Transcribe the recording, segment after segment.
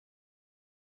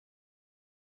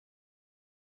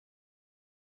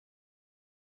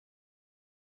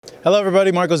Hello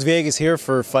everybody, Marcos Villegas here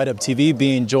for Fight Up TV,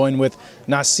 being joined with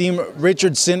Naazim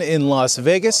Richardson in Las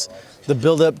Vegas. The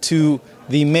build-up to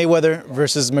the Mayweather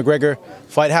versus McGregor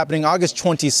fight happening August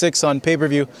 26th on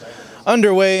pay-per-view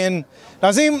underway. And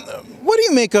Naazim, what do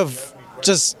you make of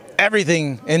just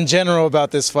everything in general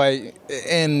about this fight?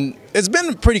 And it's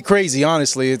been pretty crazy,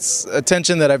 honestly. It's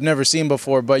attention that I've never seen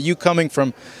before, but you coming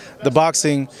from the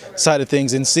boxing side of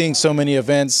things and seeing so many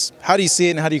events, how do you see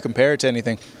it and how do you compare it to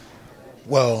anything?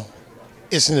 Well,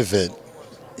 it's an event,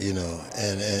 you know,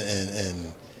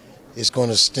 and it's going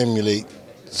to stimulate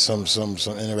some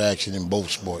interaction in both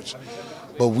sports.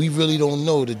 But we really don't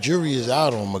know. The jury is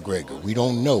out on McGregor. We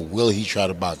don't know. Will he try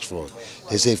to box Floyd?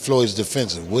 They say Floyd's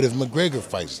defensive. What if McGregor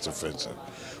fights defensive?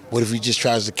 What if he just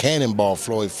tries to cannonball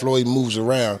Floyd? Floyd moves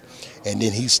around, and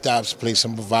then he stops, plays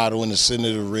some bravado in the center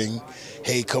of the ring.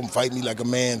 Hey, come fight me like a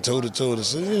man, toe-to-toe.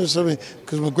 So, you know, something,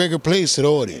 because McGregor plays to the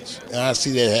audience. And I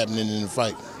see that happening in the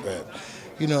fight.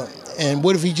 You know, and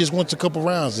what if he just wants a couple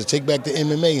rounds to take back to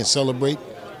MMA and celebrate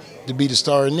to be the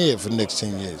star in there for the next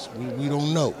 10 years? We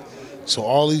don't know. So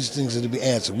all these things are to be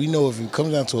answered. We know if it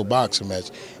comes down to a boxing match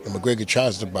and McGregor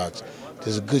tries to box,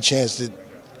 there's a good chance that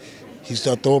he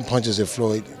start throwing punches at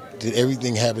Floyd, that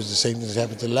everything happens the same thing that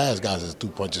happened to the last guys that threw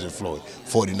punches at Floyd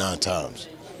 49 times.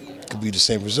 It could be the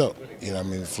same result. You know what I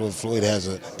mean? Floyd has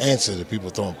an answer to people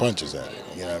throwing punches at him.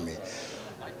 You know what I mean?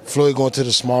 Floyd going to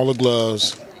the smaller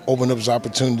gloves, open up his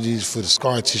opportunities for the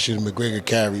scar tissue that McGregor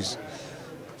carries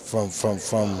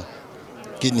from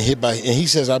getting hit by, and he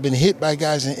says, I've been hit by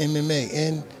guys in MMA,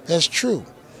 and that's true.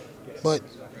 But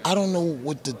I don't know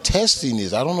what the testing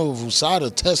is. I don't know if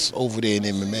USADA tests over there in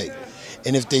MMA.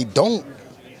 And if they don't,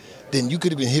 then you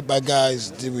could have been hit by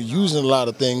guys that were using a lot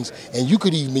of things, and you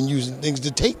could even been using things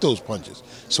to take those punches.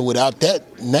 So without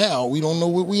that, now we don't know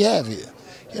what we have here. You know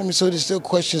what I mean? So there's still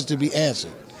questions to be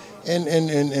answered.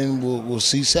 And we'll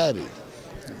see Saturday.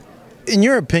 In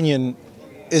your opinion,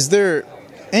 is there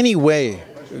any way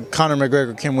Conor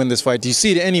McGregor can win this fight? Do you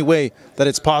see it any way that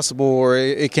it's possible, or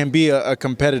it can be a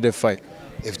competitive fight?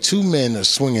 If two men are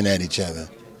swinging at each other,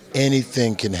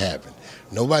 anything can happen.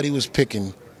 Nobody was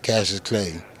picking Cassius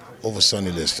Clay over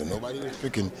Sonny Liston. Nobody was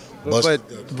picking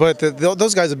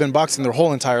those guys have been boxing their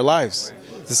whole entire lives.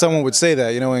 Someone would say that,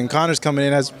 you know, and Conor's coming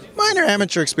in as minor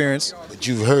amateur experience. But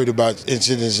you've heard about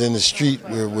incidents in the street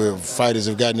where fighters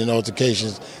have gotten in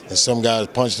altercations and some guys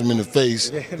punched them in the face.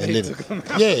 It's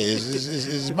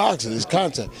boxing, it's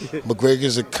contact.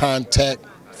 McGregor's a contact,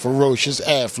 ferocious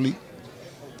athlete.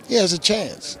 He has a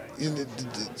chance.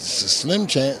 It's a slim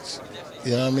chance,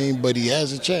 you know what I mean? But he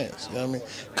has a chance, you know what I mean?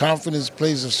 Confidence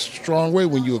plays a strong way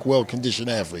when you're a well-conditioned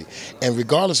athlete. And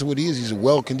regardless of what he is, he's a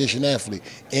well-conditioned athlete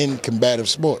in combative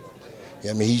sport. You know what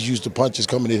I mean? He's used to punches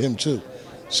coming at him too.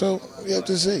 So you have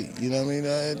to see, you know what I mean?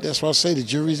 That's why I say the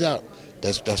jury's out.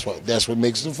 That's what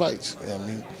makes the fights, you know what I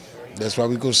mean? That's why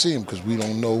we go see him, because we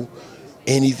don't know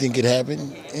anything could happen,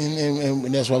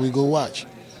 and that's why we go watch.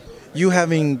 You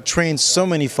having trained so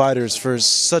many fighters for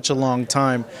such a long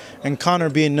time, and Conor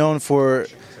being known for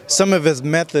some of his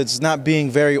methods not being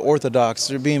very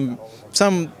orthodox, or being,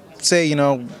 some say, you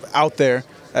know, out there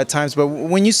at times, but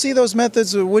when you see those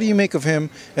methods, what do you make of him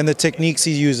and the techniques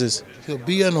he uses? He'll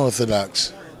be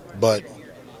unorthodox, but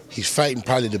he's fighting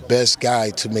probably the best guy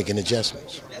to making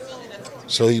adjustments.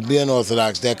 So he'll be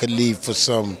unorthodox. That could lead for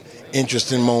some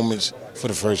interesting moments for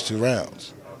the first two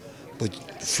rounds. But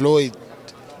Floyd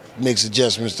makes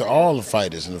adjustments to all the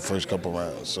fighters in the first couple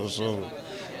rounds. So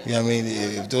you know what I mean?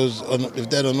 If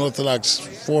that unorthodox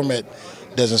format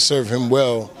doesn't serve him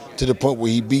well to the point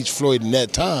where he beats Floyd in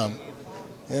that time, you know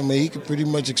what I mean, he could pretty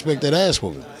much expect that ass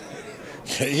whooping.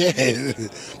 Yeah,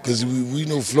 because we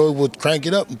know Floyd will crank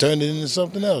it up and turn it into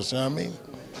something else. You know what I mean?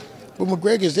 But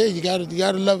McGregor's there. You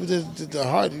gotta love the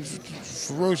heart,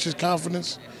 ferocious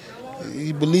confidence.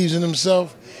 He believes in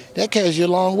himself. That carries you a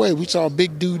long way. We saw a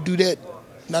big dude do that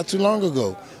not too long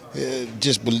ago.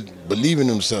 Just believe in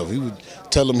himself. He would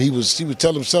tell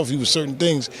himself he was certain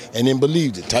things and then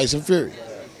believed it. Tyson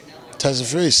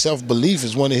Fury's self-belief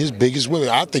is one of his biggest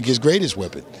weapons. I think his greatest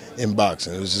weapon in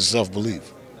boxing. It was his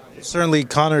self-belief. Certainly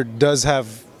Conor does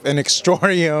have an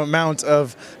extraordinary amount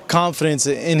of confidence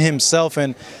in himself,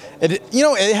 and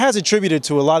it has attributed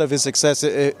to a lot of his success.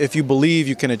 If you believe,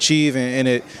 you can achieve, and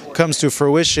it comes to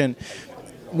fruition.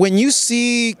 When you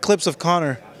see clips of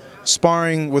Conor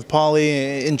sparring with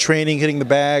Paulie in training, hitting the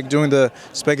bag, doing the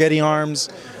spaghetti arms,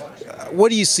 what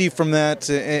do you see from that,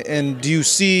 and do you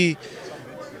see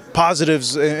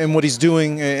positives in what he's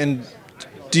doing, and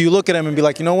do you look at him and be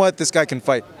like, you know what, this guy can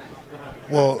fight?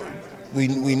 Well, we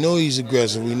know he's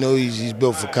aggressive. We know he's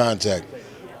built for contact.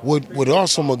 What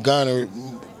also McGregor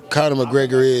Conor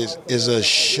McGregor is a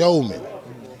showman.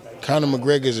 Conor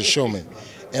McGregor is a showman.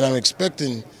 And I'm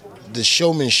expecting the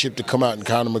showmanship to come out in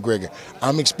Conor McGregor.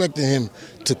 I'm expecting him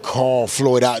to call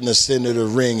Floyd out in the center of the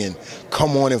ring and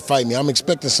come on and fight me. I'm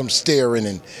expecting some staring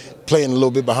and playing a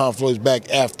little bit behind Floyd's back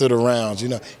after the rounds. You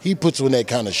know, he puts on that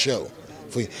kind of show.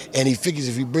 And he figures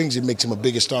if he brings it, makes him a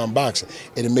bigger star in boxing.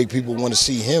 It'll make people want to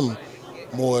see him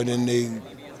more than they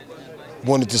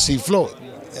wanted to see Floyd.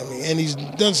 I mean, and he's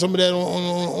done some of that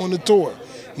on the tour.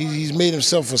 He's made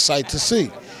himself a sight to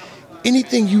see.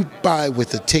 Anything you buy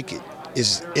with a ticket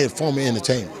is a form of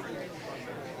entertainment.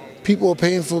 People are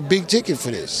paying for a big ticket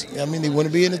for this. I mean, they want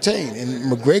to be entertained, and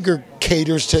McGregor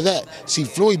caters to that. See,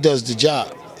 Floyd does the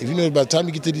job. If you know, by the time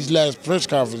you get to these last press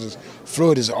conferences,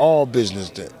 Floyd is all business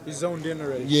then. He's zoned in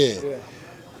already. Yeah.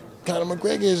 Conor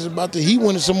McGregor is about to, he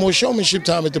wanted some more showmanship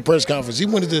time at the press conference. He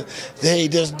wanted to, hey,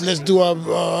 let's do our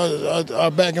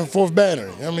back and forth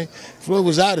banner. I mean, Floyd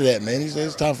was out of that, man. He said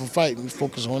it's time for fight, and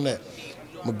focus on that.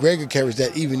 McGregor carries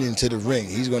that even into the ring.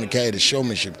 He's going to carry the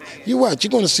showmanship. You watch,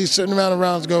 you're going to see a certain amount of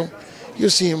rounds go.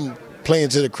 You'll see him playing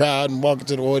to the crowd and walking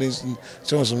to the audience and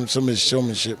showing some of his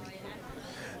showmanship.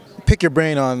 Pick your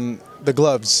brain on the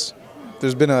gloves.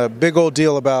 There's been a big old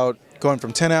deal about going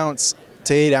from 10 ounce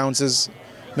to 8 ounces.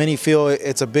 Many feel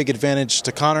it's a big advantage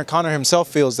to Conor. Conor himself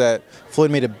feels that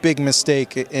Floyd made a big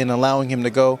mistake in allowing him to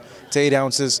go to 8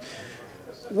 ounces.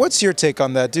 What's your take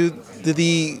on that? Did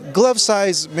the glove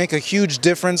size make a huge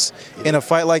difference in a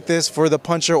fight like this for the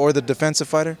puncher or the defensive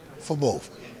fighter? For both.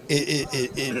 It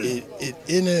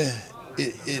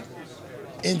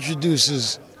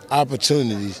introduces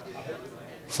opportunities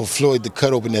for Floyd to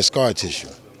cut open that scar tissue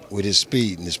with his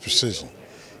speed and his precision.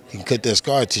 He can cut that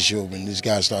scar tissue open, this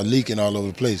guy start leaking all over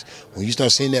the place. When you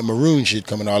start seeing that maroon shit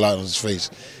coming all out of his face,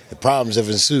 the problems have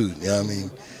ensued, you know what I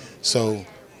mean? So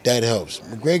that helps.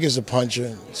 McGregor's a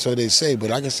puncher, so they say, but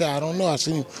like I said, I don't know. I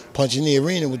seen him punch in the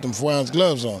arena with them 4-ounce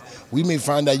gloves on. We may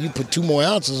find out you put 2 more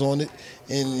ounces on it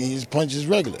and his punch is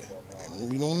regular.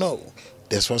 We don't know.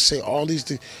 That's why I say all these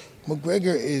things.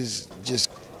 McGregor is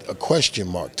just a question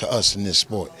mark to us in this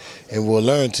sport. And we'll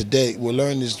learn today, we'll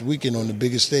learn this weekend on the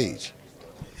biggest stage.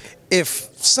 If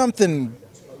something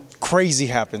crazy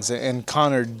happens and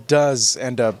Conor does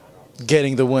end up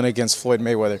getting the win against Floyd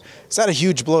Mayweather, is that a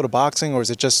huge blow to boxing, or is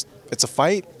it just, it's a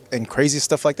fight and crazy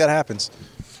stuff like that happens?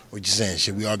 What you saying?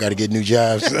 Shit, we all got to get new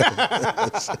jobs?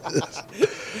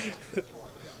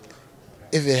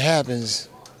 If it happens,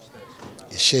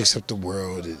 it shakes up the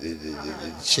world.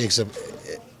 It shakes up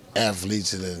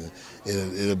athletes.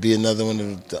 It'll be another one.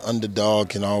 The underdog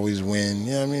can always win.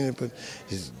 You know what I mean? But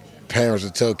his parents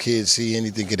will tell kids, see,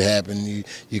 anything could happen.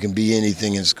 You can be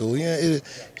anything in school. You know,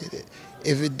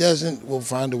 if it doesn't, we'll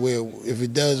find a way. If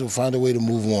it does, we'll find a way to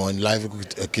move on. Life will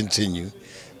continue.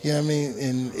 You know what I mean?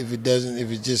 And if it doesn't,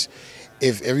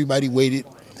 if everybody waited,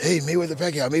 hey, Mayweather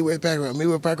Pacquiao, Mayweather Pacquiao,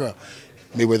 Mayweather Pacquiao,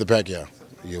 Mayweather Pacquiao,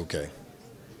 you okay?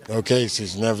 Okay,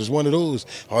 since now if it's one of those,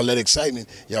 all that excitement,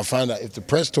 y'all find out if the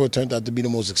press tour turned out to be the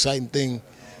most exciting thing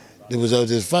that was of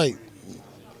this fight,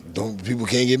 people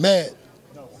can't get mad.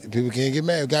 People can't get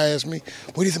mad. A guy asked me,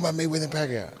 what do you think about Mayweather and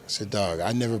Pacquiao? I said, dog,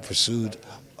 I never pursued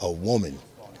a woman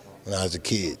when I was a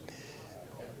kid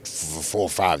for 4 or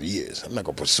 5 years. I'm not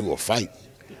going to pursue a fight.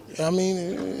 I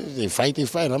mean, they fight, they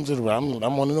fight. I'm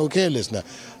on the no-care list now.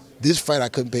 This fight I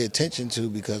couldn't pay attention to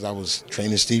because I was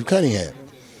training Steve Cunningham.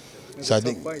 So I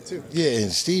think, fight too. Yeah,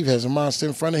 and Steve has a monster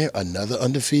in front of him, another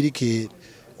undefeated kid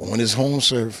on his home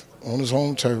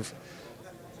turf,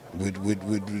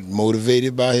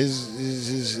 motivated by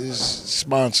his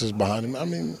sponsors behind him. I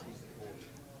mean,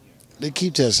 they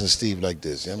keep testing Steve like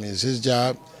this. I mean, it's his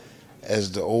job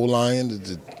as the old lion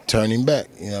to turn him back.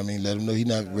 You know what I mean? Let him know he's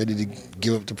not ready to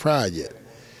give up the pride yet.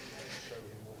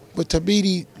 But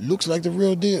Tabiti looks like the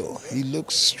real deal. He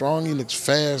looks strong, he looks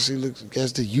fast, he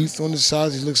has the youth on his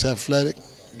side, he looks athletic.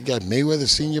 You got Mayweather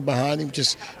Sr. behind him,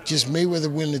 just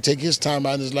Mayweather willing to take his time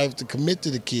out of his life to commit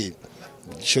to the kid.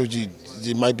 Showed you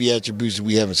there might be attributes that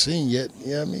we haven't seen yet,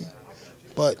 you know what I mean?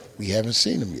 But we haven't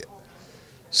seen him yet.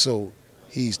 So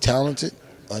he's talented,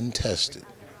 untested.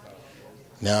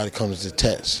 Now it comes to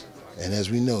test. And as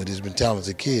we know, there's been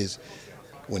talented kids.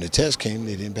 When the test came,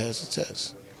 they didn't pass the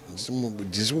test. This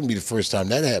wouldn't be the first time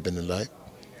that happened in life.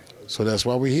 So that's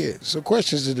why we're here. So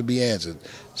questions are to be answered.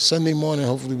 Sunday morning,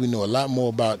 hopefully we know a lot more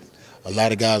about a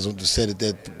lot of guys on the set at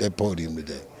that podium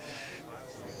today.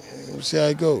 We'll see how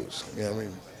it goes. You know what I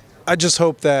mean? I just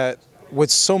hope that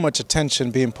with so much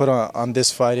attention being put on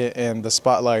this fight and the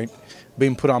spotlight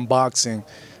being put on boxing,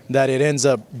 that it ends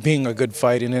up being a good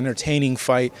fight, an entertaining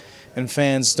fight, and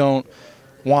fans don't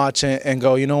watch and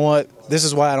go, you know what, this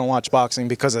is why I don't watch boxing,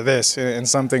 because of this, and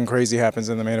something crazy happens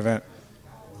in the main event?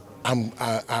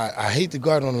 I hate to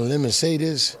go out on a limb and say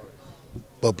this,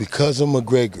 but because of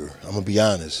McGregor, I'm going to be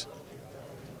honest,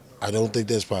 I don't think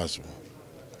that's possible.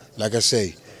 Like I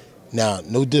say, now,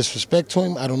 no disrespect to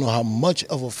him, I don't know how much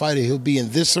of a fighter he'll be in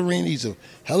this arena. He's a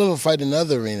hell of a fighter in the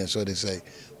other arena, so they say.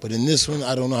 But in this one,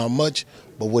 I don't know how much,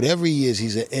 but whatever he is,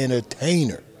 he's an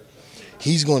entertainer.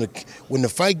 He's going to, when the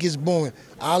fight gets boring,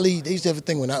 Ali, they used to have a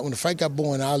thing, when the fight got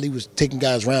boring, Ali was taking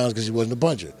guys' rounds because he wasn't a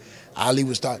puncher. Ali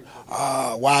would start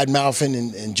wide-mouthing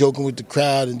and joking with the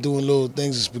crowd and doing little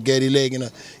things, a spaghetti leg, and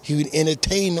he would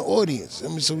entertain the audience. I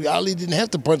mean, so Ali didn't have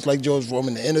to punch like George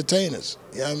Foreman to entertain us.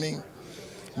 You know what I mean?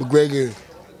 McGregor,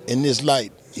 in this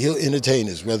light, he'll entertain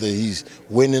us, whether he's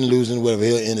winning, losing, whatever,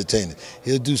 he'll entertain us.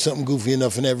 He'll do something goofy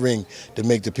enough in that ring to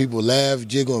make the people laugh,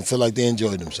 jiggle, and feel like they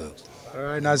enjoyed themselves. All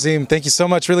right, Naazim, thank you so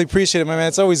much. Really appreciate it, my man.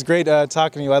 It's always great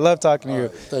talking to you. I love talking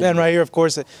to you. Man, right here, of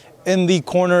course, in the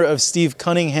corner of Steve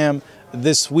Cunningham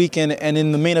this weekend. And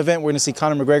in the main event, we're going to see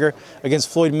Conor McGregor against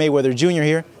Floyd Mayweather Jr.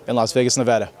 here in Las Vegas,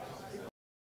 Nevada.